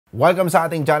Welcome sa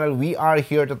ating channel. We are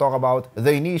here to talk about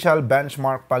the initial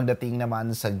benchmark pagdating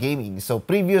naman sa gaming. So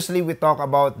previously, we talked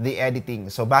about the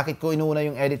editing. So bakit ko inuna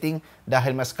yung editing?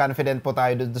 Dahil mas confident po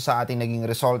tayo dito sa ating naging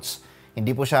results.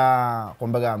 Hindi po siya,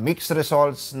 kumbaga, mixed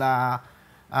results na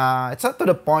it's not to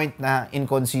the point na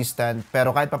inconsistent.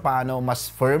 Pero kahit papaano,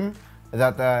 mas firm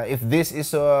that if this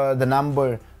is the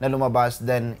number na lumabas,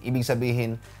 then ibig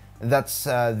sabihin,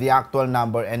 that's the actual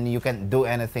number and you can't do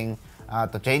anything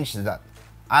to change that.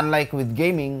 Unlike with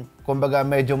gaming, kumbaga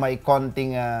medyo may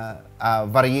konting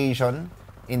variation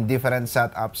in different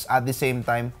setups at the same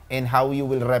time in how you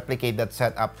will replicate that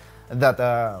setup that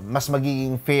mas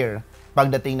magiging fair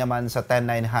pagdating naman sa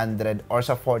 10900 or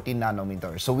sa 14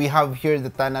 nanometer. So we have here the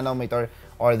 10 nanometer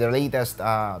or the latest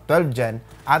 12 gen.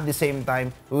 At the same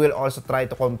time, we will also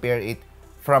try to compare it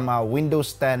from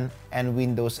Windows 10 and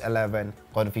Windows 11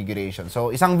 configuration.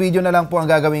 So isang video na lang po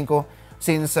ang gagawin ko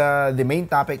since the main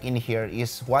topic in here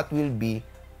is what will be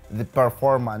the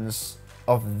performance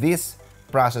of this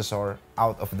processor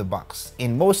out of the box.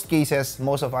 In most cases,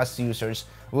 most of us users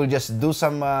will just do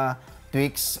some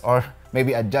tweaks or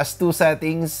maybe adjust two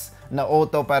settings na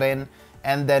auto pa rin,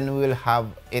 and then we will have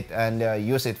it and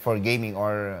use it for gaming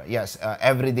or yes,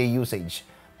 everyday usage.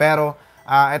 Pero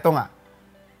ito nga,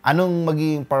 anong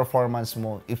magiging performance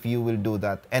mo if you will do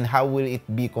that, and how will it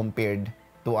be compared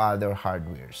to other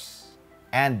hardwares?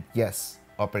 And yes,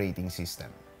 operating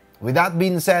system. With that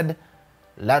being said,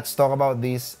 let's talk about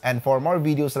this, and for more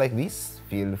videos like this,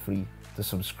 feel free to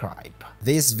subscribe.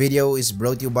 This video is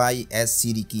brought to you by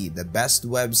SCDKey, the best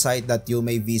website that you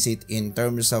may visit in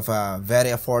terms of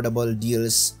very affordable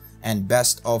deals and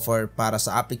best offer para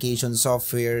sa application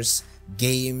softwares,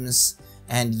 games,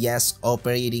 and yes,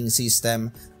 operating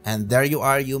system. And there you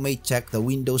are, you may check the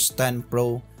Windows 10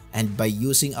 Pro, and by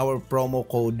using our promo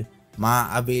code,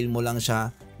 ma-avail mo lang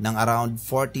siya ng around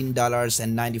 $14.95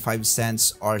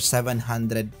 or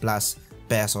 700 plus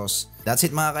pesos. That's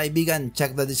it mga kaibigan.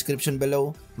 Check the description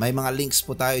below. May mga links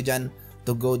po tayo dyan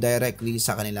to go directly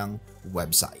sa kanilang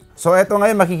website. So ito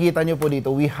ngayon, makikita nyo po dito,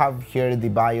 we have here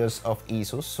the BIOS of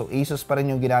Asus. So Asus pa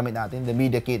rin yung ginamit natin, the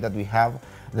media kit that we have,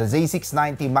 the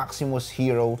Z690 Maximus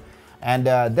Hero. And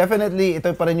definitely,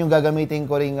 ito pa rin yung gagamitin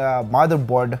ko ring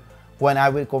motherboard when I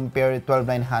will compare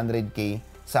 12900K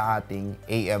sa ating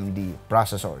AMD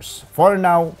processors. For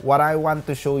now, what I want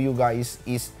to show you guys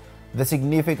is the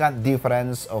significant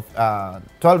difference of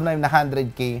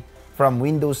 12900K from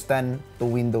Windows 10 to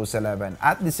Windows 11.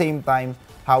 At the same time,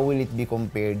 how will it be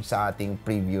compared sa ating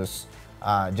previous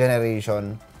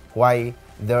generation? Why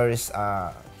there's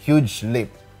a huge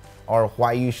leap, or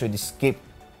why you should skip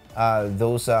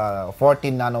those 14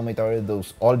 nanometer,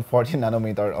 those old 14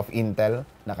 nanometer of Intel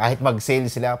na kahit mag-sale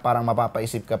sila, parang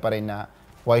mapapaisip ka pa rin na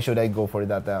why should I go for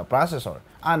that processor?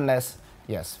 Unless,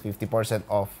 yes, 50%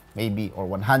 off maybe or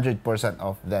 100%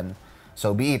 off, then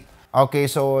so be it. Okay,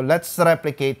 so let's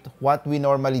replicate what we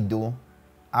normally do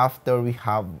after we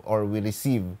have or we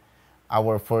receive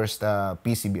our first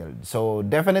PC build. So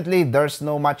definitely, there's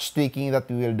no much tweaking that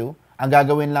we will do. Ang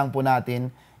gagawin lang po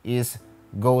natin is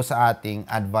go sa ating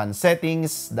advanced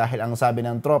settings, dahil ang sabi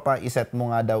ng tropa, iset mo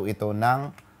nga daw ito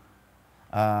ng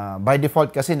by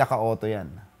default kasi naka-auto yan.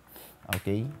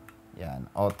 Okay?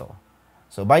 Yan, auto.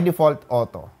 So, by default,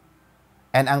 auto.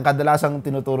 And ang kadalasang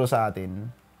tinuturo sa atin,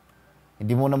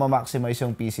 hindi mo na ma-maximize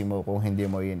yung PC mo kung hindi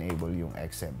mo i-enable yung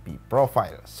XMP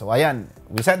profile. So, ayan.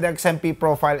 We set the XMP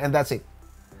profile and that's it.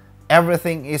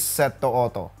 Everything is set to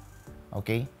auto.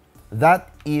 Okay?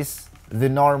 That is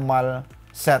the normal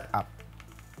setup.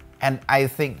 And I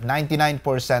think 99%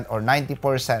 or 90%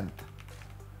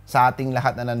 sa ating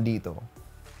lahat na nandito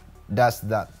does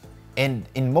that. And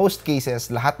in most cases,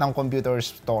 lahat ng computer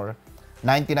store,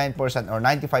 99% or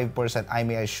 95%, I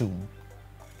may assume,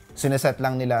 sineset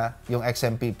lang nila yung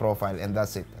XMP profile and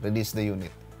that's it. Release the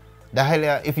unit.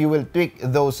 Dahil if you will tweak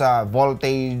those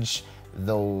voltage,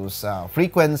 those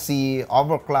frequency,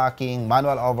 overclocking,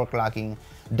 manual overclocking,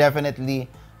 definitely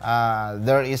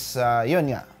there is,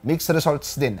 yun nga, mixed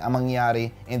results din ang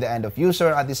mangyayari in the end of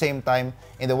user. At the same time,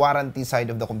 in the warranty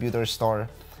side of the computer store,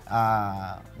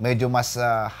 medyo mas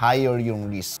higher yung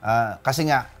risk.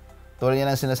 Kasi nga, tulad yan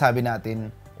ang sinasabi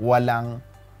natin, walang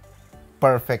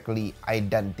perfectly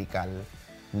identical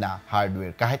na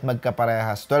hardware. Kahit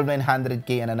magkaparehas,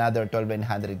 12900K and another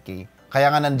 12900K. Kaya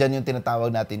nga nandyan yung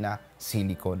tinatawag natin na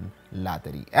silicon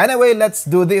lottery. Anyway, let's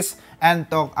do this and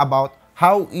talk about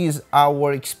how is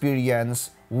our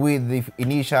experience with the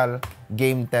initial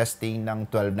game testing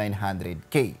ng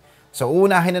 12900K. So,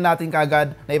 unahin na natin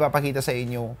kagad na ipapakita sa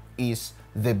inyo is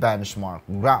the benchmark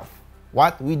graph.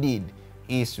 What we did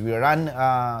is we run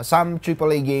some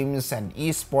AAA games and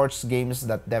esports games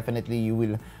that definitely you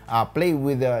will play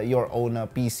with your own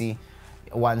PC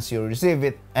once you receive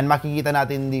it. And makikita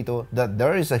natin dito that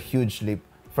there is a huge leap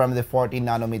from the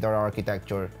 14nm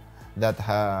architecture that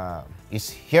is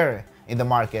here in the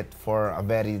market for a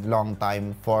very long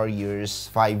time, 4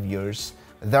 years, 5 years.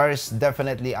 There's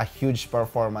definitely a huge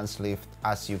performance lift,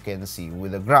 as you can see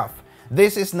with the graph.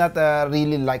 This is not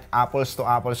really like apples to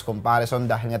apples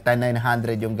comparison dahil nga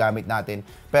 10900 yung gamit natin.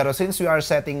 Pero since we are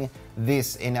setting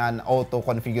this in an auto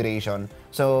configuration,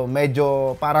 so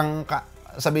medyo parang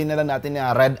sabihin na lang natin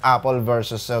na red apple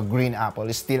versus green apple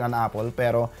is still an apple,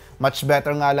 pero much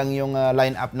better nga lang yung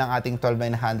lineup ng ating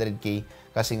 12900K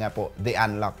kasi nga po the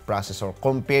unlock processor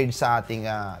compared sa ating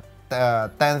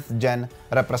 10th gen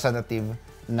representative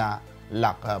na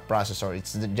lock processor.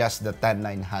 It's just the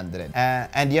 10900.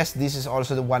 And yes, this is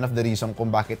also one of the reason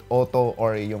kung bakit auto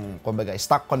or yung kumbaga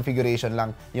stock configuration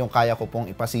lang yung kaya ko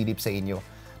pong ipasilip sa inyo.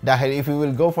 Dahil if we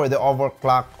will go for the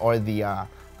overclock or the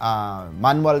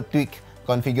manual tweak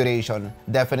configuration,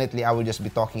 definitely I will just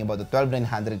be talking about the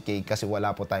 12900K kasi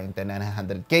wala po tayong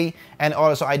 10900K. And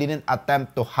also, I didn't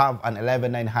attempt to have an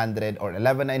 11900 or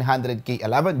 11900K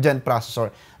 11th gen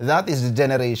processor. That is the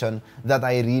generation that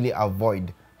I really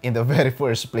avoid in the very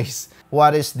first place.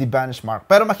 What is the benchmark?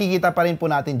 Pero makikita pa rin po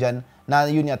natin dyan na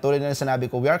yun nga, tulad na sinabi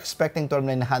ko, we are expecting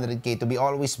 12900K to be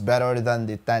always better than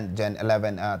the 10th gen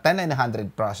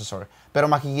 10900 processor. Pero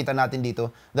makikita natin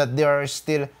dito that there are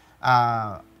still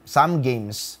some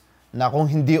games na kung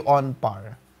hindi on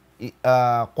par,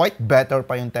 quite better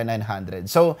pa yung 10900.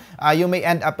 So, you may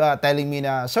end up telling me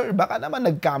na, sir, baka naman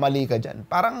nagkamali ka dyan.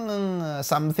 Parang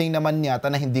something naman yata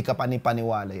na hindi ka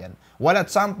panipaniwala yan. Well, at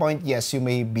some point, yes, you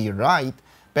may be right.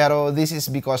 Pero this is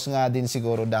because nga din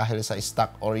siguro dahil sa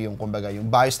stock or yung kumbaga yung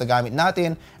BIOS na gamit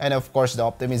natin and of course the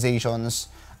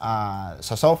optimizations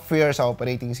sa software, sa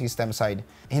operating system side,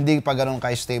 hindi pa ganun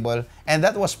ka-stable. And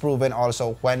that was proven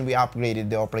also when we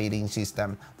upgraded the operating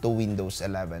system to Windows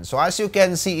 11. So as you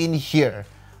can see in here,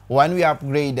 when we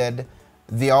upgraded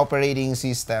the operating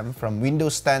system from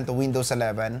Windows 10 to Windows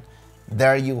 11,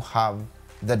 there you have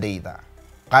the data.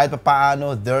 Kahit pa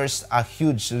paano, there's a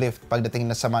huge lift pagdating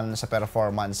na sa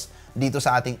performance dito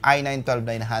sa ating i9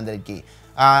 12900K.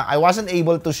 I wasn't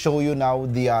able to show you now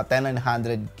the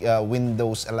 10900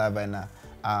 Windows 11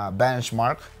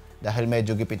 benchmark dahil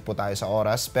medyo gipit po tayo sa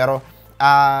oras. Pero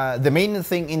the main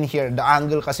thing in here, the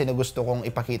angle kasi na gusto kong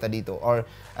ipakita dito or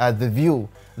the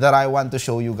view that I want to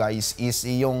show you guys is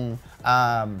yung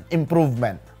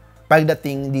improvement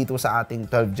pagdating dito sa ating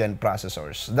 12th gen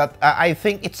processors. That I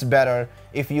think it's better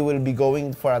if you will be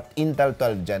going for an Intel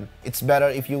 12th gen. It's better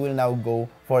if you will now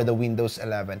go for the Windows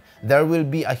 11. There will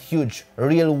be a huge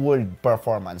real-world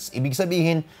performance. Ibig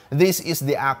sabihin, this is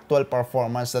the actual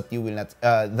performance that you will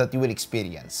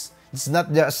experience. It's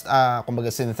not just kumbaga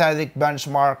synthetic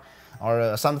benchmark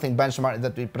or something benchmark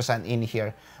that we present in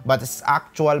here, but it's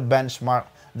actual benchmark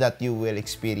that you will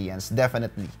experience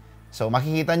definitely. So,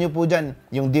 makikita nyo po dyan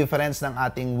yung difference ng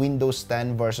ating Windows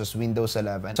 10 versus Windows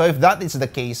 11. So, if that is the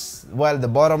case, well,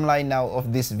 the bottom line now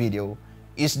of this video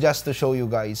is just to show you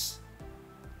guys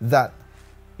that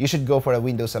you should go for a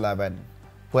Windows 11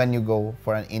 when you go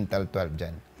for an Intel 12th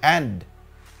gen. And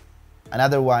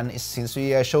another one is since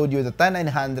we showed you the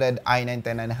 10900, i9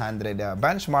 10900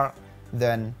 benchmark,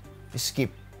 then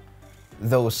skip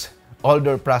those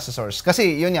older processors.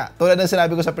 Kasi yun nga, tulad ng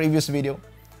sinabi ko sa previous video,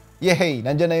 yay,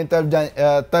 nandiyan na yung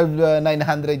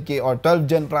 12900K or 12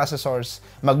 gen processors.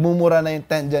 Magmumura na yung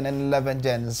 10 gen and 11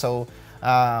 gen. So,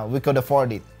 we could afford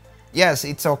it. Yes,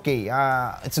 it's okay.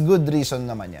 It's a good reason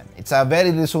naman yan. It's very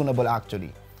reasonable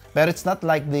actually. But it's not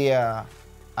like the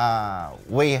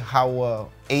way how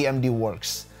AMD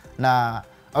works. Na,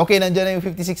 okay, nandiyan na yung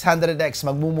 5600X.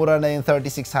 Magmumura na yung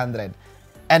 3600.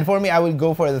 And for me, I will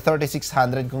go for the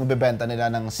 3600 kung bebenta nila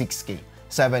ng 6K,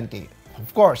 7K.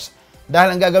 Of course,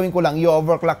 dahil ang gagawin ko lang,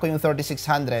 i-overclock ko yung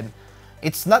 3600,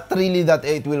 it's not really that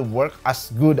it will work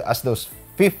as good as those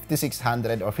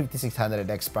 5600 or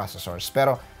 5600X processors.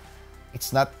 Pero,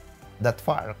 it's not that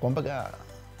far. Kumbaga,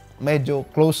 medyo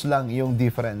close lang yung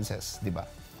differences, di ba?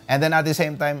 And then at the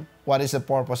same time, what is the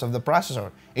purpose of the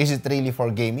processor? Is it really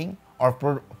for gaming or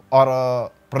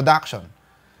production?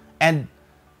 And,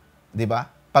 di ba?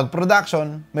 Pag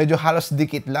production, medyo halos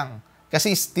dikit lang.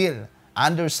 Kasi still,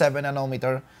 under 7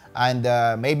 nanometer, and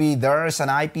maybe there's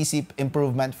an IPC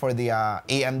improvement for the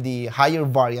AMD higher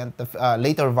variant,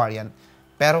 later variant.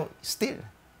 Pero still,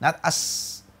 not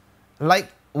as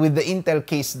like with the Intel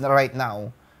case right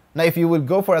now, na if you will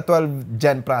go for a 12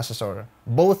 gen processor,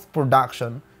 both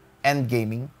production and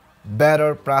gaming,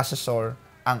 better processor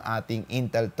ang ating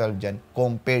Intel 12 Gen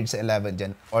compared sa 11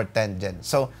 Gen or 10 Gen.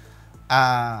 So,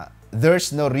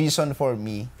 there's no reason for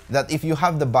me that if you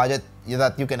have the budget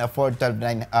that you can afford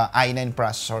i9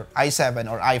 processor,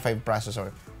 i7 or i5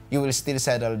 processor, you will still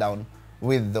settle down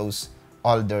with those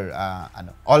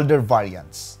older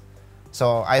variants.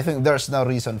 So, I think there's no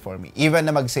reason for me. Even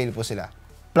na mag-sale po sila.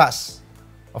 Plus,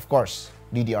 of course,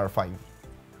 DDR5.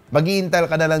 Mag-i-Intel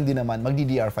ka na lang din naman,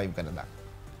 mag-DDR5 ka na lang.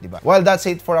 Diba? Well, that's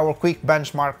it for our quick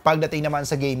benchmark pagdating naman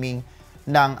sa gaming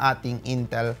ng ating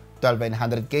Intel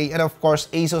 12900K and of course,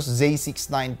 Asus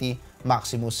Z690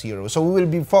 Maximus Hero. So, we will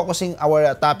be focusing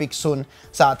our topic soon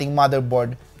sa ating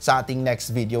motherboard sa ating next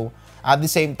video. At the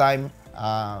same time,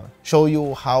 show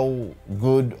you how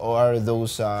good are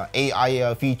those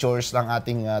AI features ng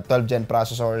ating 12 Gen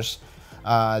processors,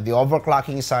 the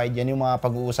overclocking side, yan yung mga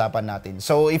pag-uusapan natin.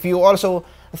 So, if you also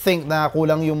think na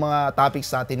kulang yung mga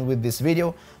topics natin with this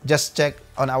video, just check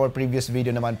on our previous video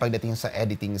naman pagdating sa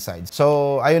editing side.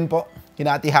 So, ayun po,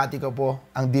 hinati-hati ko po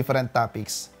ang different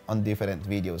topics on different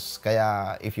videos.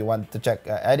 Kaya, if you want to check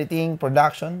editing,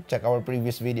 production, check our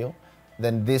previous video.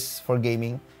 Then this for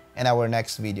gaming, and our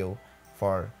next video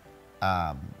for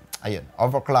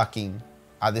overclocking,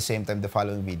 at the same time the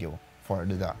following video for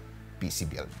the PC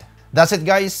build. That's it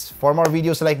guys. For more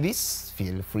videos like this,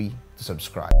 feel free to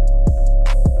subscribe.